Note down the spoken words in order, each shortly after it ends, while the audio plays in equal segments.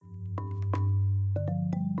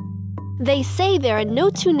They say there are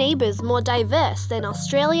no two neighbours more diverse than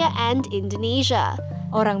Australia and Indonesia.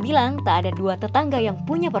 Orang bilang tak ada dua tetangga yang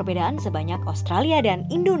punya perbedaan sebanyak Australia dan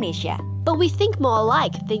Indonesia. But we think more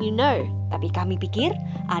alike than you know. Tapi kami pikir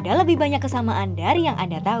ada lebih banyak kesamaan dari yang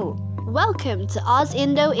Anda tahu. Welcome to Oz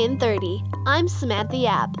Indo in 30. I'm Samantha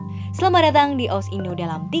Yap. Selamat datang di Oz Indo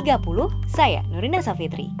dalam 30. Saya Nurina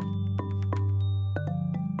Safitri.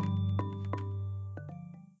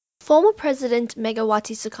 Former President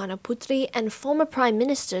Megawati Soekarnoputri and former Prime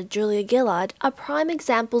Minister Julia Gillard are prime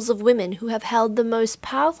examples of women who have held the most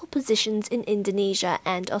powerful positions in Indonesia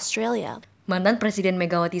and Australia. Mantan Presiden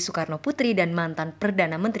Megawati Soekarnoputri dan mantan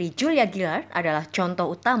Perdana Menteri Julia Gillard adalah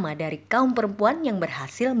contoh utama dari kaum perempuan yang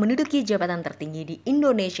berhasil menduduki jabatan tertinggi di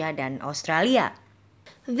Indonesia dan Australia.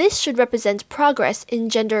 This should represent progress in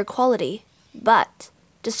gender equality, but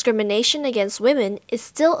discrimination against women is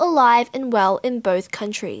still alive and well in both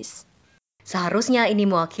countries. Seharusnya ini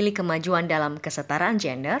mewakili kemajuan dalam kesetaraan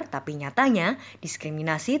gender, tapi nyatanya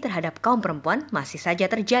diskriminasi terhadap kaum perempuan masih saja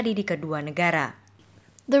terjadi di kedua negara.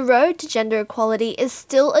 The road to gender equality is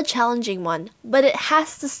still a challenging one, but it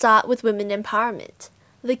has to start with women empowerment,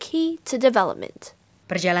 the key to development.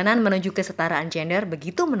 Perjalanan menuju kesetaraan gender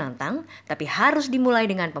begitu menantang, tapi harus dimulai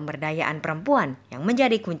dengan pemberdayaan perempuan yang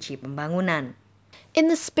menjadi kunci pembangunan. In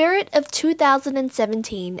the spirit of 2017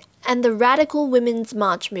 and the Radical Women's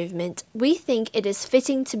March movement, we think it is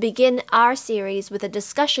fitting to begin our series with a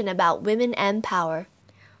discussion about women and power.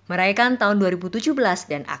 Merayakan tahun 2017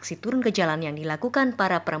 dan aksi turun ke jalan yang dilakukan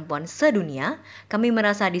para perempuan sedunia, kami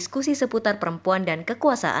merasa diskusi seputar perempuan dan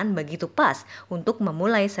kekuasaan begitu pas untuk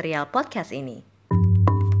memulai serial podcast ini.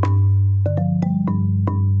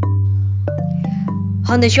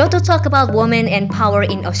 On the show to talk about women and power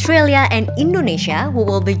in Australia and Indonesia, we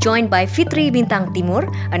will be joined by Fitri Bintang Timur,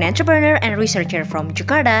 an entrepreneur and researcher from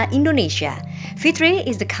Jakarta, Indonesia. Fitri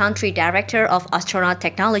is the country director of Astronaut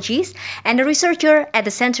Technologies and a researcher at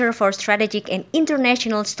the Center for Strategic and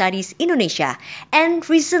International Studies Indonesia, and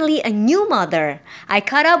recently a new mother. I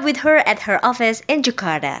caught up with her at her office in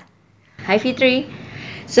Jakarta. Hi Fitri.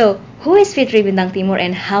 So, who is Fitri Bintang Timur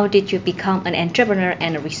and how did you become an entrepreneur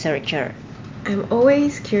and a researcher? I'm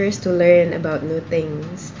always curious to learn about new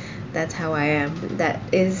things. That's how I am. That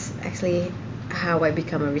is actually how I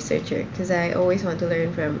become a researcher, because I always want to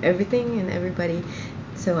learn from everything and everybody.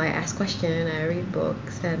 So I ask questions, I read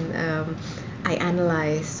books, and I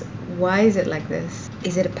analyze, why is it like this?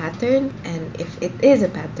 Is it a pattern? And if it is a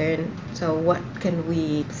pattern, so what can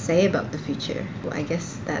we say about the future? Well, I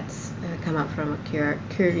guess that's come up from a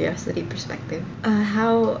curiosity perspective.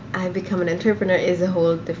 How I become an entrepreneur is a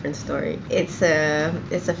whole different story. It's a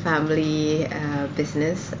family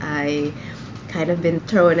business. I kind of been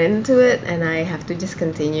thrown into it and I have to just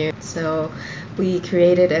continue. So we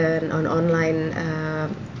created an online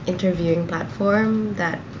interviewing platform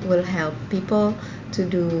that will help people to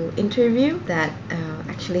do interview that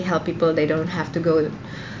actually help people. They don't have to go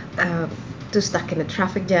to stuck in a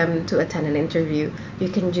traffic jam to attend an interview. You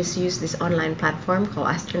can just use this online platform called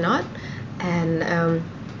Astronaut, and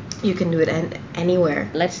you can do it anywhere.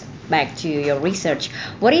 Let's back to your research.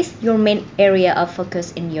 What is your main area of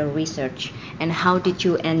focus in your research, and how did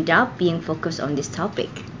you end up being focused on this topic?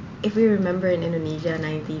 If we remember in Indonesia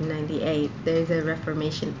 1998, there is a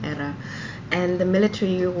Reformation era, and the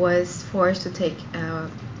military was forced to take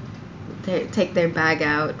their bag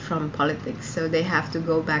out from politics, so they have to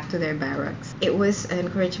go back to their barracks. It was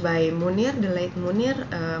encouraged by Munir, the late Munir,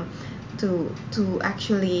 to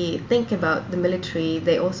actually think about the military.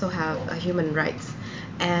 They also have human rights,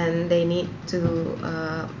 and they need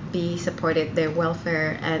to be supported, their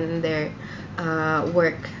welfare and their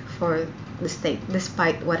work for the state,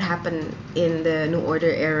 despite what happened in the New Order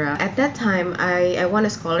era. At that time, I won a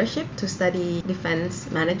scholarship to study defense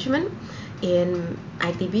management in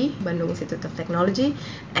ITB, Bandung Institute of Technology,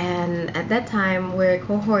 and at that time we're a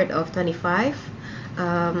cohort of 25.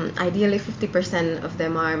 Ideally 50% of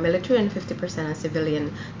them are military and 50% are civilian.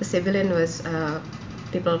 The civilian was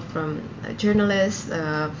people from journalists,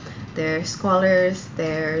 they're scholars,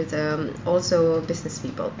 there's also business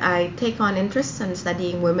people. I take on interest in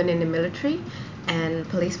studying women in the military and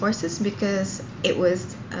police forces because it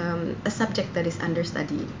was a subject that is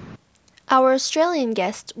understudied. Our Australian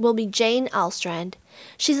guest will be Jane Ahlstrand.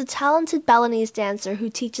 She's a talented Balinese dancer who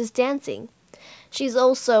teaches dancing. She's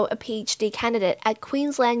also a PhD candidate at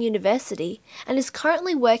Queensland University and is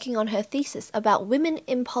currently working on her thesis about women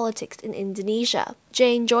in politics in Indonesia.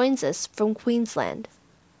 Jane joins us from Queensland.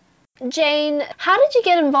 Jane, how did you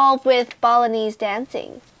get involved with Balinese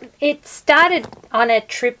dancing? It started on a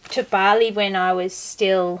trip to Bali when I was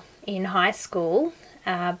still in high school,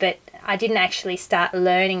 but I didn't actually start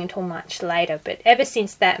learning until much later, but ever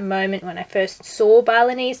since that moment when I first saw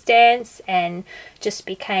Balinese dance and just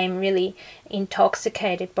became really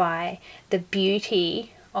intoxicated by the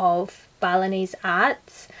beauty of Balinese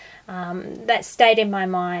arts, that stayed in my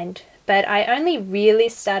mind. But I only really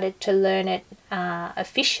started to learn it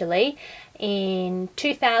officially in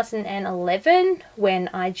 2011 when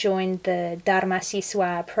I joined the Dharma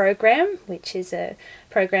Siswa program, which is a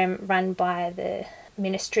program run by the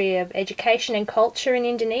Ministry of Education and Culture in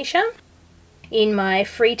Indonesia. In my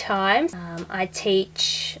free time, I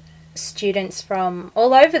teach students from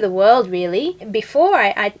all over the world, really. Before,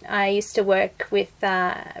 I used to work with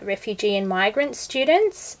refugee and migrant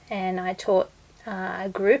students, and I taught a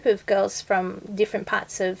group of girls from different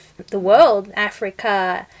parts of the world,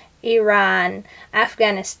 Africa, Iran,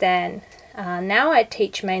 Afghanistan. Now I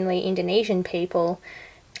teach mainly Indonesian people,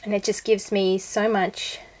 and it just gives me so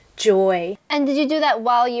much joy. And did you do that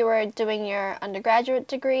while you were doing your undergraduate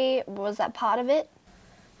degree? Was that part of it?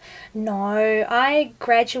 No, I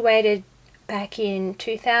graduated back in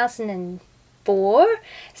 2004.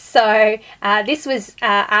 So this was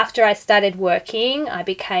after I started working. I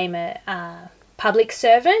became a public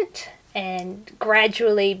servant and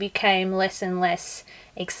gradually became less and less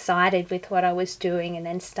excited with what I was doing, and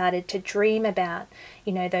then started to dream about,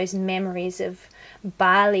 those memories of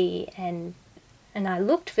Bali, and I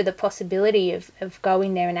looked for the possibility of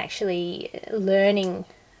going there and actually learning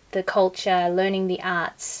the culture, learning the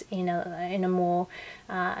arts in a more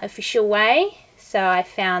official way. So I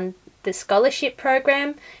found the scholarship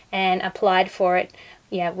program and applied for it.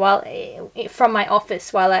 Yeah, from my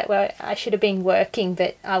office while I should have been working,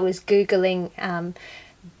 but I was Googling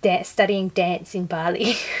studying dance in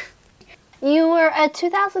Bali. You were a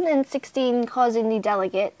 2016 CAUSINDY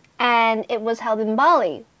delegate, and it was held in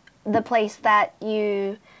Bali, the place that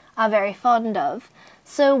you are very fond of.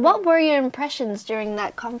 So what were your impressions during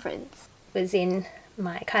that conference? It was in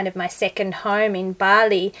my second home in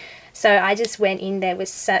Bali, so I just went in there with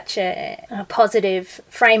such a positive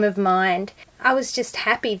frame of mind. I was just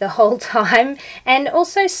happy the whole time, and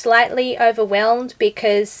also slightly overwhelmed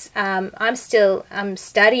because I'm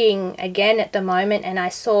studying again at the moment, and I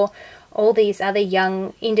saw all these other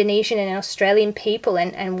young Indonesian and Australian people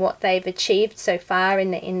and what they've achieved so far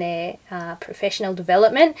in their professional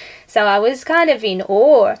development. So I was kind of in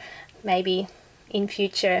awe. Maybe in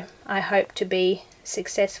future I hope to be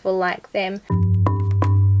successful like them.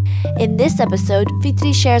 In this episode,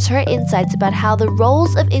 Fitri shares her insights about how the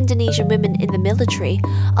roles of Indonesian women in the military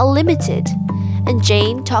are limited, and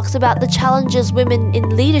Jane talks about the challenges women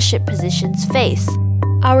in leadership positions face.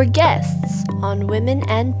 Our guests on Women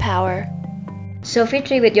and Power. So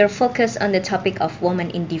Fitri, with your focus on the topic of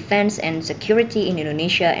women in defense and security in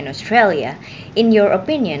Indonesia and Australia, in your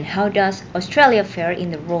opinion, how does Australia fare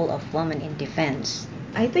in the role of women in defense?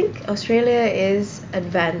 I think Australia is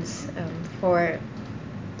advanced for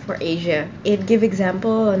Asia. It gives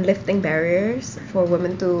example on lifting barriers for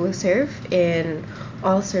women to serve in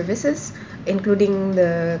all services, including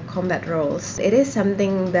the combat roles. It is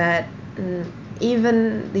something that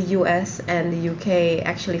even the US and the UK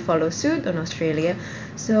actually follow suit on Australia.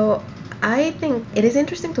 So I think it is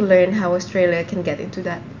interesting to learn how Australia can get into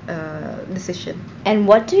that decision. And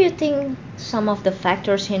what do you think some of the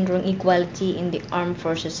factors hindering equality in the armed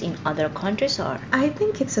forces in other countries are? I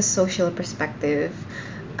think it's a social perspective.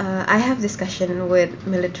 I have discussion with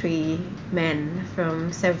military men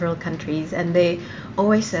from several countries, and they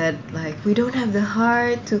always said, like, we don't have the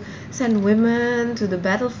heart to send women to the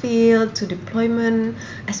battlefield, to deployment,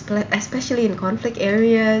 especially in conflict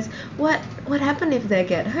areas. What happened if they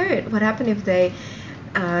get hurt? What happened if they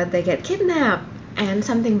get kidnapped and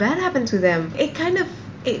something bad happened to them?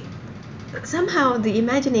 Somehow the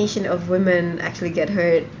imagination of women actually get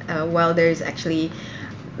hurt while there's actually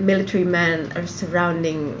military men are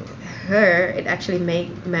surrounding her. It actually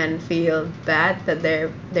make men feel bad that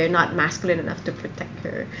they're not masculine enough to protect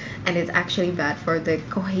her, and it's actually bad for the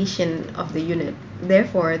cohesion of the unit.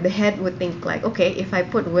 Therefore, the head would think like, okay, if I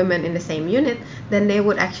put women in the same unit, then they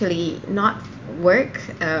would actually not work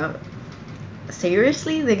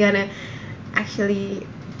seriously. They're gonna actually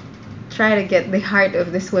try to get the heart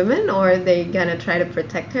of this woman, or they're gonna try to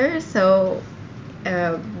protect her. So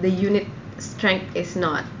the unit strength is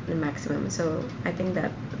not the maximum. So I think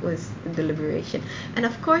that was the deliberation. And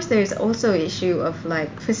of course there's also issue of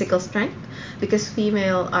like physical strength, because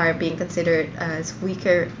female are being considered as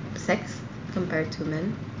weaker sex compared to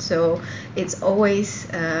men. So it's always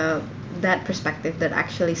that perspective that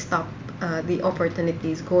actually stop the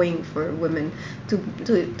opportunities going for women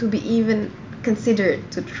to be even considered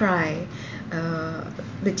to try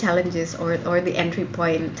the challenges or the entry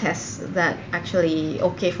point tests that actually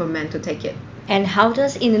okay for men to take it. And how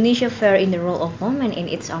does Indonesia fare in the role of women in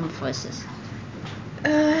its armed forces?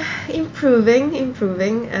 Improving.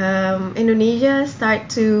 Indonesia start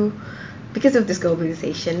to, because of this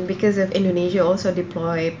globalization, because of Indonesia also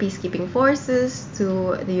deploy peacekeeping forces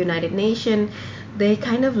to the United Nations, they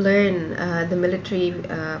kind of learn, the military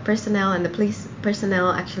personnel and the police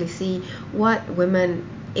personnel actually see what women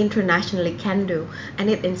internationally can do, and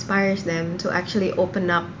it inspires them to actually open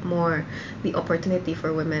up more the opportunity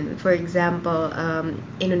for women. For example,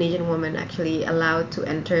 Indonesian women actually allowed to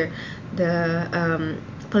enter the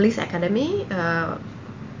police academy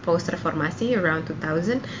post reformasi around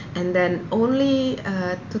 2000, and then only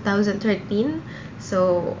 2013,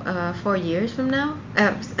 so 4 years from now,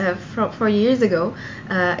 4 years ago,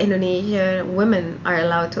 Indonesian women are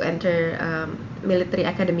allowed to enter military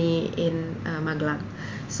academy in Magelang.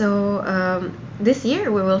 So this year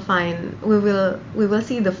we will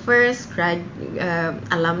see the first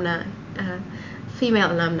alumni,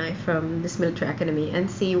 female alumni from this military academy, and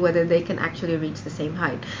see whether they can actually reach the same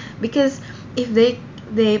height. Because if they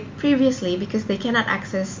previously, because they cannot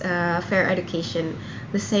access fair education,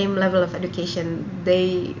 the same level of education,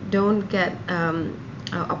 they don't get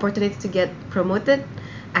opportunity to get promoted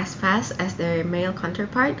as fast as their male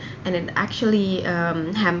counterpart, and it actually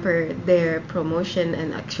hamper their promotion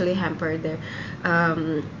and actually hamper their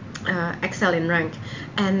excel in rank.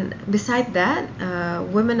 And beside that,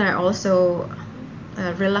 women are also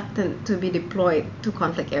reluctant to be deployed to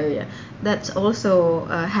conflict area. That's also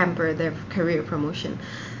hamper their career promotion.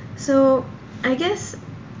 So I guess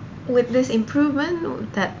with this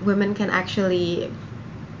improvement that women can actually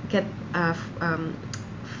get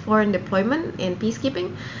foreign deployment in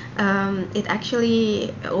peacekeeping, it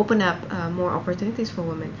actually opened up more opportunities for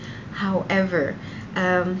women. However,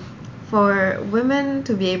 for women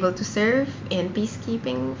to be able to serve in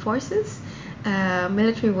peacekeeping forces,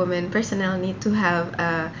 military women personnel need to have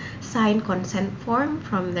a signed consent form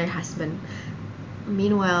from their husband.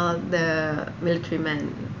 Meanwhile, the military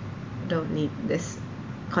men don't need this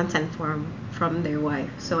consent form from their wife.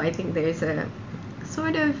 So I think there's a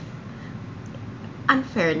sort of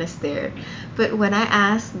unfairness there. But when I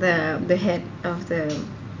asked the head of the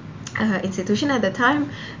institution at the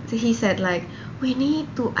time, he said like, we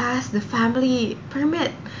need to ask the family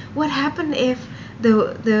permit. What happened if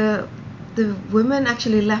the women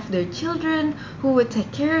actually left their children? Who would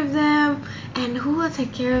take care of them, and who will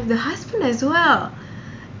take care of the husband as well?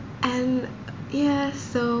 And yeah,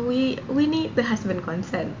 so we need the husband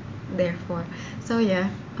consent, therefore. So yeah,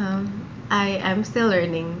 I'm still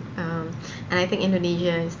learning, and I think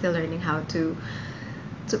Indonesia is still learning how to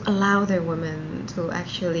allow their women to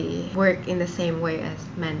actually work in the same way as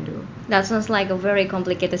men do. That sounds like a very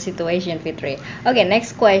complicated situation, Fitri. Okay,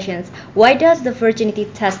 next questions. Why does the virginity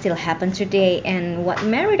test still happen today, and what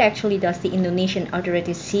merit actually does the Indonesian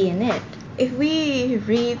authorities see in it? If we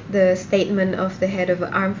read the statement of the head of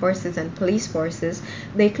armed forces and police forces,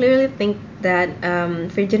 they clearly think that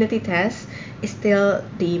virginity test is still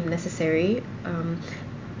deemed necessary.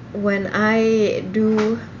 When I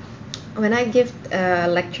give a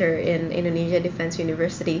lecture in Indonesia Defense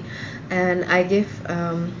University, and I give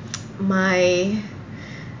my,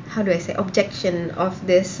 how do I say, objection of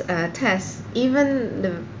this test,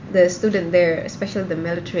 even the student there, especially the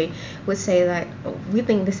military, would say like, oh, we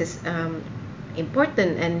think this is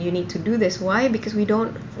important and you need to do this. Why? Because we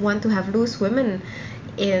don't want to have loose women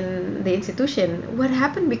in the institution. What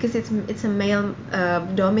happened? Because it's a male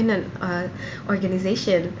dominant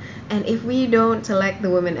organization, and if we don't select the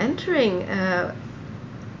women entering, there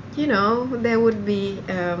would be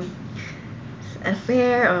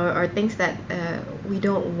affair or things that we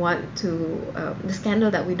don't want to, the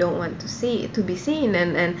scandal that we don't want to be seen,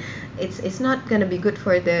 and it's not going to be good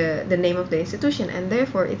for the name of the institution, and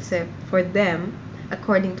therefore for them,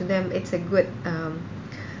 according to them, it's a good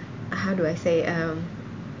how do I say,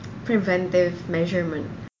 preventive measurement.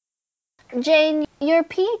 Jane, your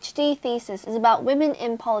PhD thesis is about women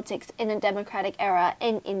in politics in a democratic era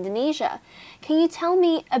in Indonesia. Can you tell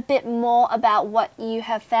me a bit more about what you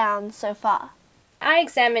have found so far? I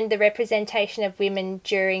examined the representation of women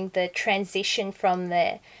during the transition from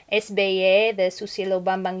the SBY, the Susilo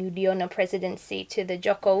Bambang Yudhoyono presidency, to the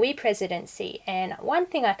Jokowi presidency. And one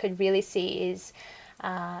thing I could really see is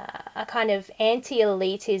a kind of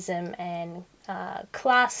anti-elitism and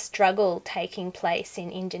class struggle taking place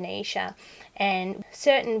in Indonesia, and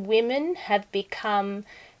certain women have become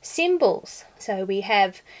symbols. So we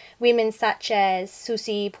have women such as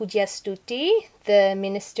Susi Pujastuti, the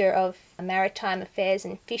Minister of Maritime Affairs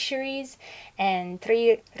and Fisheries, and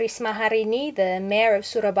Tri Risma Harini, the Mayor of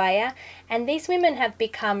Surabaya, and these women have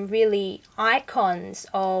become really icons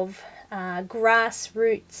of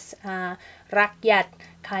grassroots, rakyat,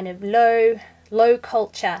 kind of low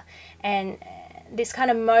culture, and this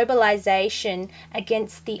kind of mobilization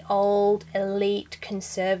against the old elite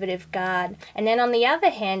conservative guard. And then on the other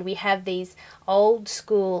hand, we have these old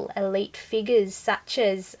school elite figures such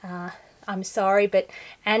as, I'm sorry, but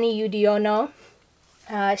Ani Yudhoyono.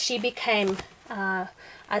 She became a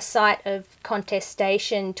site of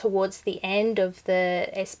contestation towards the end of the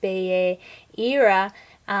SBA era,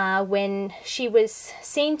 when she was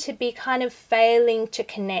seen to be kind of failing to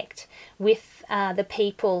connect with the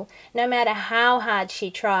people, no matter how hard she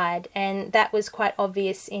tried. And that was quite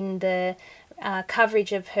obvious in the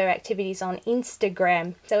coverage of her activities on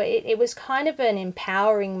Instagram. So it was kind of an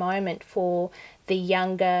empowering moment for the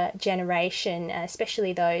younger generation,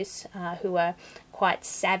 especially those who are quite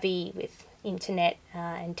savvy with internet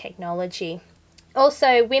and technology.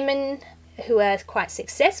 Also, women who are quite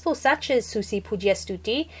successful, such as Susi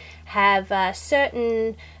Pujastuti, have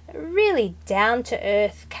certain really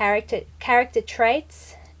down-to-earth character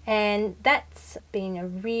traits, and that's been a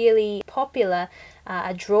really popular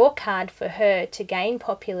a draw card for her to gain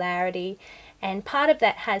popularity. And part of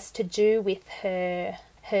that has to do with her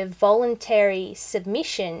voluntary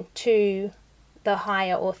submission to the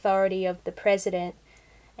higher authority of the president,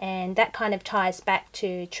 and that kind of ties back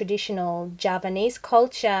to traditional Javanese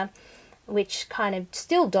culture, which kind of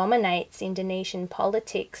still dominates Indonesian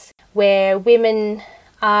politics, where women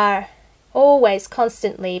are always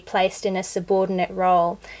constantly placed in a subordinate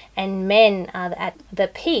role and men are at the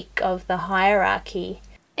peak of the hierarchy.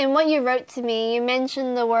 In what you wrote to me, you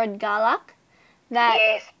mentioned the word galak,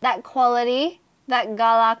 that quality, that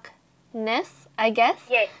galakness, I guess.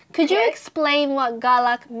 Yes. Could you explain what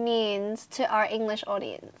galak means to our English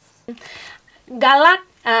audience? Galak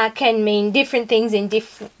can mean different things in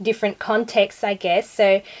different contexts, I guess.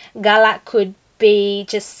 So galak could be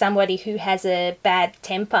just somebody who has a bad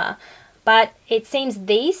temper. But it seems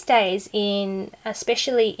these days,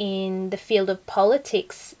 especially in the field of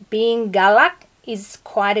politics, being galak is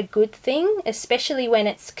quite a good thing, especially when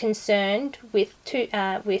it's connected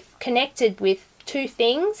with two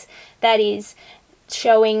things, that is,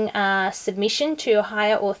 showing submission to a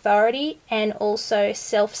higher authority and also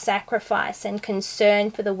self-sacrifice and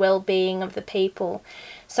concern for the well-being of the people.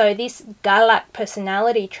 So this galak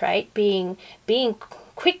personality trait, being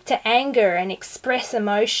quick to anger and express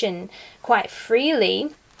emotion quite freely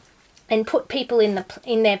and put people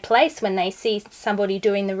in their place when they see somebody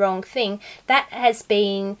doing the wrong thing, that has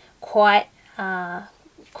been quite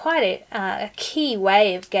a key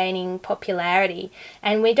way of gaining popularity.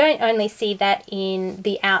 And we don't only see that in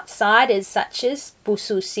the outsiders such as Bu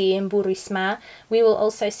Susi and Bu Risma, we will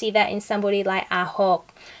also see that in somebody like Ahok.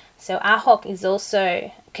 So Ahok is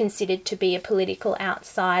also considered to be a political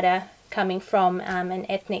outsider, coming from an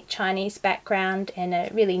ethnic Chinese background and a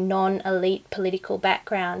really non-elite political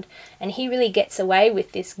background. And he really gets away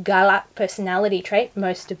with this galak personality trait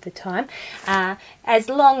most of the time, as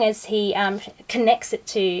long as he connects it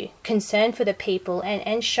to concern for the people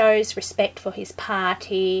and shows respect for his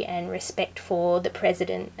party and respect for the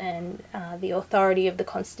president and the authority of the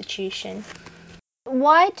constitution.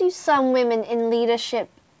 Why do some women in leadership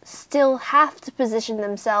still have to position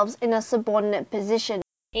themselves in a subordinate position?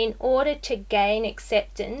 In order to gain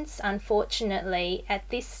acceptance, unfortunately, at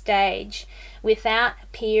this stage, without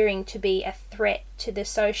appearing to be a threat to the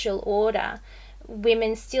social order,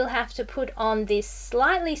 women still have to put on this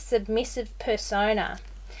slightly submissive persona.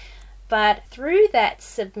 But through that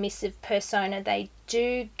submissive persona, they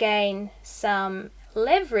do gain some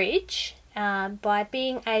leverage by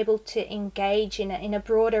being able to engage in a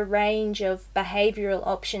broader range of behavioural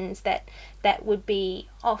options that would be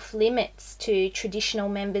off limits to traditional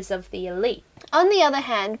members of the elite. On the other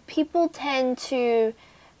hand, people tend to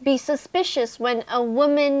be suspicious when a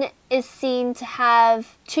woman is seen to have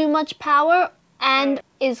too much power and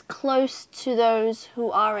is close to those who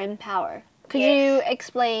are in power. Could you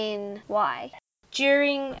explain why?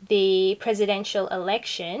 During the presidential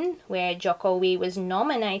election, where Jokowi was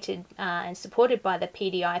nominated and supported by the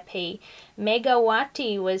PDIP,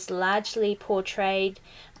 Megawati was largely portrayed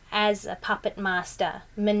as a puppet master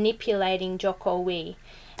manipulating Jokowi.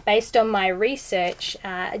 Based on my research,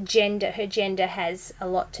 her gender has a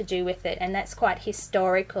lot to do with it, and that's quite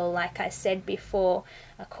historical. Like I said before,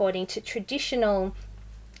 according to traditional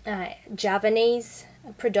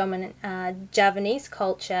predominant Javanese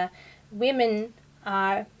culture, women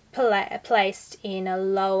are placed in a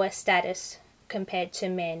lower status compared to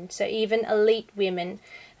men. So even elite women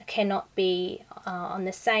cannot be on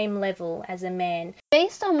the same level as a man.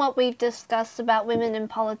 Based on what we've discussed about women in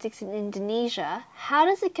politics in Indonesia, how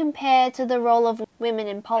does it compare to the role of women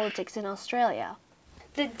in politics in Australia?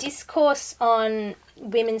 The discourse on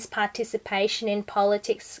women's participation in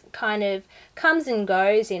politics kind of comes and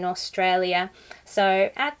goes in Australia. So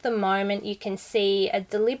at the moment you can see a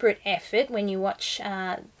deliberate effort when you watch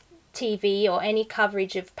TV or any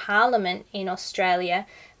coverage of Parliament in Australia.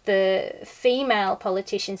 The female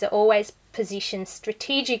politicians are always positioned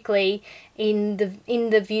strategically in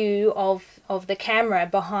the view of the camera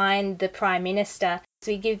behind the Prime Minister.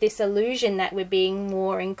 So we give this illusion that we're being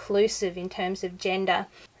more inclusive in terms of gender.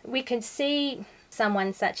 We can see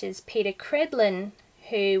someone such as Peter Credlin,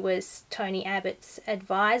 who was Tony Abbott's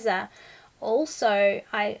advisor. Also,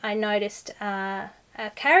 I noticed a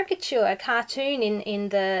cartoon in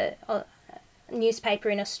the newspaper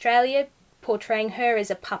in Australia portraying her as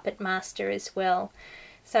a puppet master as well.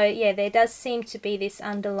 So yeah, there does seem to be this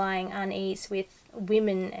underlying unease with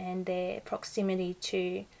women and their proximity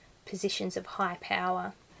to positions of high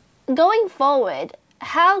power. Going forward,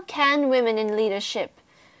 how can women in leadership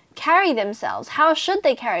carry themselves? How should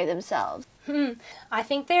they carry themselves? I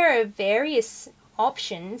think there are various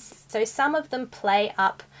options. So some of them play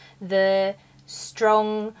up the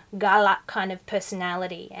strong galak kind of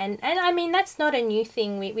personality, and I mean that's not a new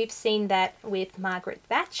thing. We've seen that with Margaret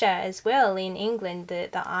Thatcher as well in England,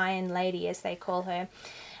 the Iron Lady as they call her.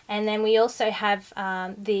 And then we also have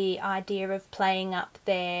the idea of playing up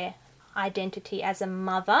their identity as a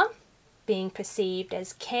mother, being perceived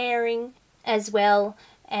as caring as well,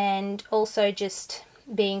 and also just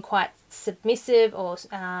being quite submissive, or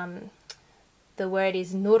the word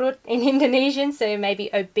is nurut in Indonesian, so maybe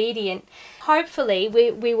obedient. Hopefully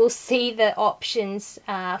we will see the options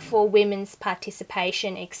for women's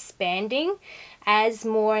participation expanding as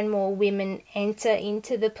more and more women enter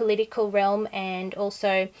into the political realm, and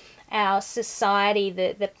also our society,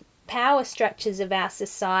 the power structures of our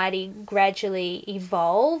society gradually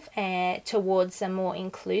evolve towards a more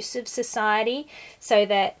inclusive society, so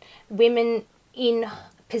that women in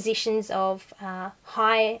positions of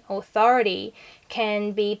high authority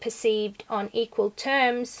can be perceived on equal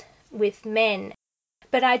terms with men.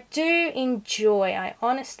 But I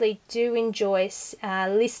honestly do enjoy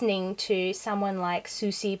listening to someone like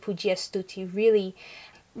Susi Pujiastuti really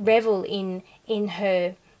revel in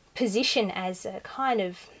her position as a kind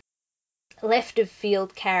of left of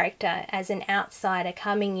field character, as an outsider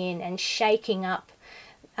coming in and shaking up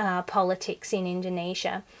politics in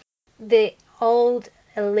Indonesia. The old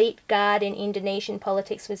elite guard in Indonesian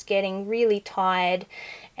politics was getting really tired,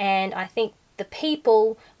 and I think the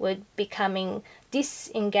people were becoming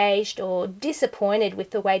disengaged or disappointed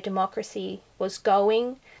with the way democracy was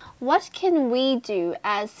going. What can we do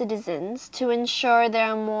as citizens to ensure there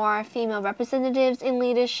are more female representatives in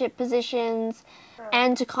leadership positions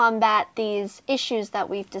and to combat these issues that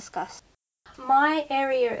we've discussed? My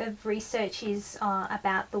area of research is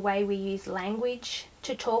about the way we use language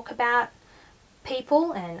to talk about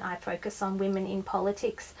people, and I focus on women in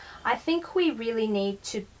politics. I think we really need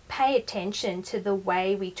to pay attention to the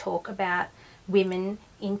way we talk about women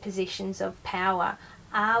in positions of power.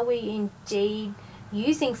 Are we indeed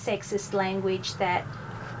using sexist language that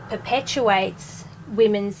perpetuates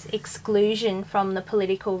women's exclusion from the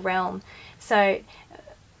political realm?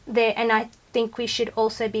 And I think we should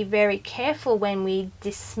also be very careful when we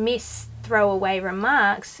dismiss throwaway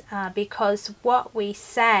remarks, because what we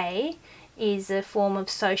say is a form of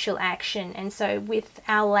social action, and so with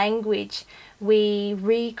our language we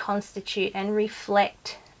reconstitute and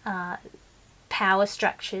reflect power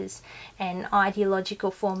structures and ideological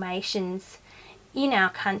formations in our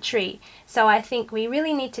country. So I think we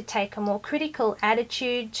really need to take a more critical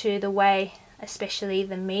attitude to the way especially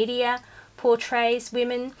the media portrays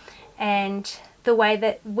women, and the way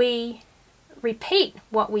that we repeat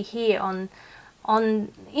what we hear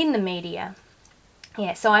in the media.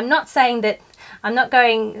 Yeah, so I'm not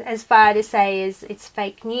going as far to say as it's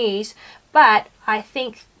fake news, but I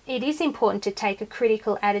think it is important to take a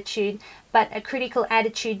critical attitude, but a critical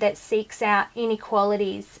attitude that seeks out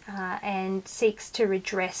inequalities and seeks to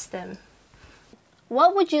redress them.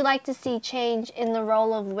 What would you like to see change in the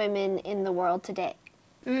role of women in the world today?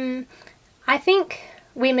 I think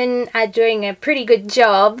women are doing a pretty good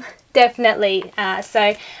job, definitely.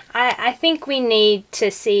 So I think we need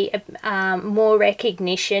to see more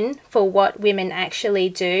recognition for what women actually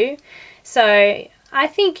do. So I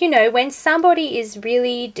think, when somebody is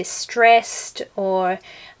really distressed or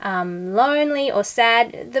lonely or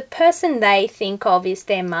sad, the person they think of is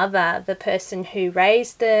their mother, the person who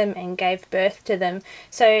raised them and gave birth to them.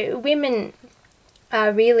 So women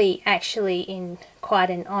are really actually in quite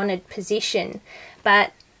an honoured position.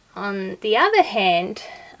 But on the other hand,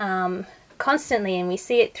 constantly, and we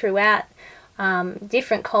see it throughout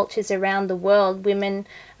different cultures around the world, women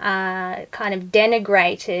are kind of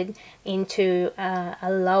denigrated into a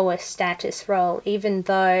lower status role, even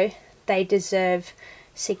though they deserve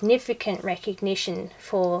significant recognition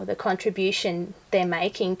for the contribution they're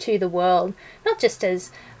making to the world, not just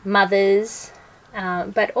as mothers,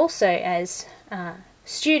 but also as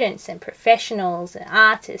students and professionals and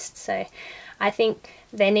artists. So I think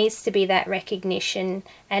there needs to be that recognition,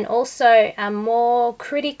 and also a more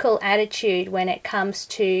critical attitude when it comes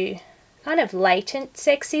to kind of latent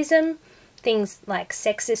sexism, things like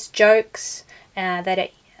sexist jokes that are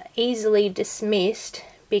easily dismissed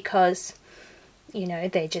because,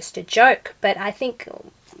 they're just a joke. But I think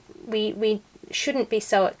we shouldn't be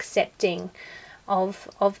so accepting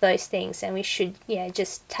of those things, and we should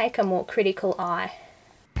just take a more critical eye.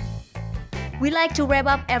 We like to wrap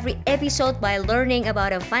up every episode by learning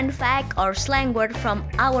about a fun fact or slang word from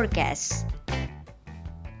our guests.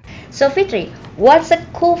 So Fitri, what's a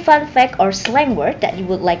cool fun fact or slang word that you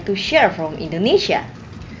would like to share from Indonesia?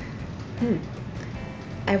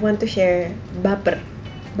 I want to share baper,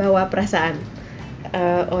 bawa perasaan,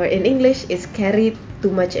 or in English is carry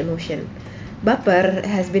too much emotion. Baper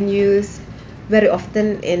has been used very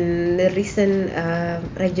often in the recent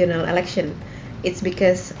regional election. It's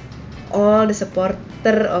because all the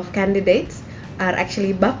supporter of candidates are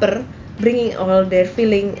actually baper, bringing all their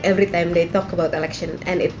feeling every time they talk about election,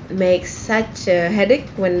 and it makes such a headache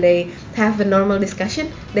when they have a normal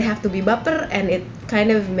discussion. They have to be baper, and it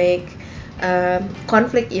kind of make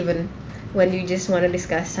conflict even when you just want to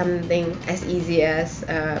discuss something as easy as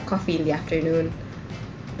coffee in the afternoon.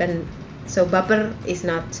 Then so baper is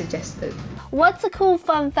not suggested. What's a cool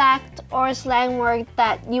fun fact or slang word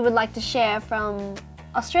that you would like to share from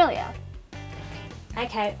Australia?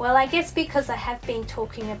 Okay, well, I guess because I have been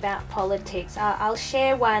talking about politics, I'll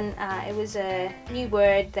share one. It was a new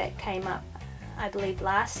word that came up, I believe,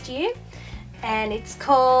 last year, and it's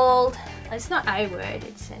not a word,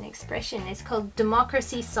 it's an expression. It's called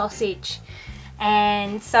democracy sausage.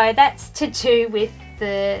 And so that's to do with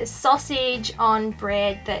the sausage on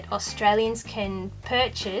bread that Australians can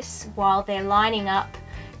purchase while they're lining up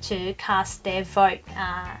to cast their vote,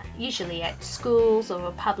 usually at schools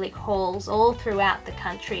or public halls all throughout the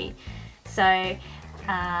country. So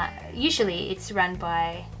usually it's run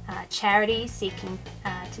by charities seeking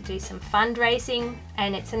to do some fundraising,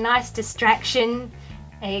 and it's a nice distraction.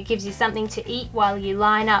 It gives you something to eat while you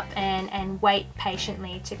line up and wait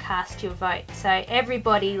patiently to cast your vote. So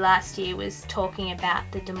everybody last year was talking about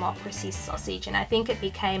the democracy sausage, and I think it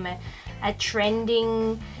became a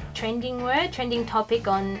trending topic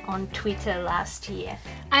on Twitter last year.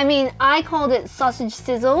 I mean, I called it sausage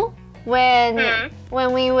sizzle when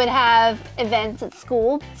we would have events at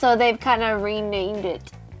school, so they've kind of renamed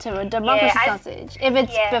it to a democracy sausage if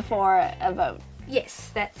it's before a vote.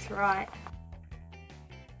 Yes, that's right.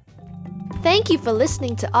 Thank you for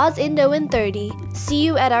listening to Oz Indo in 30. See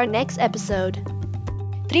you at our next episode.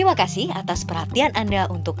 Terima kasih atas perhatian Anda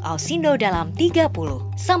untuk Ausindo dalam 30.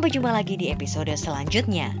 Sampai jumpa lagi di episode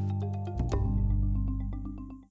selanjutnya.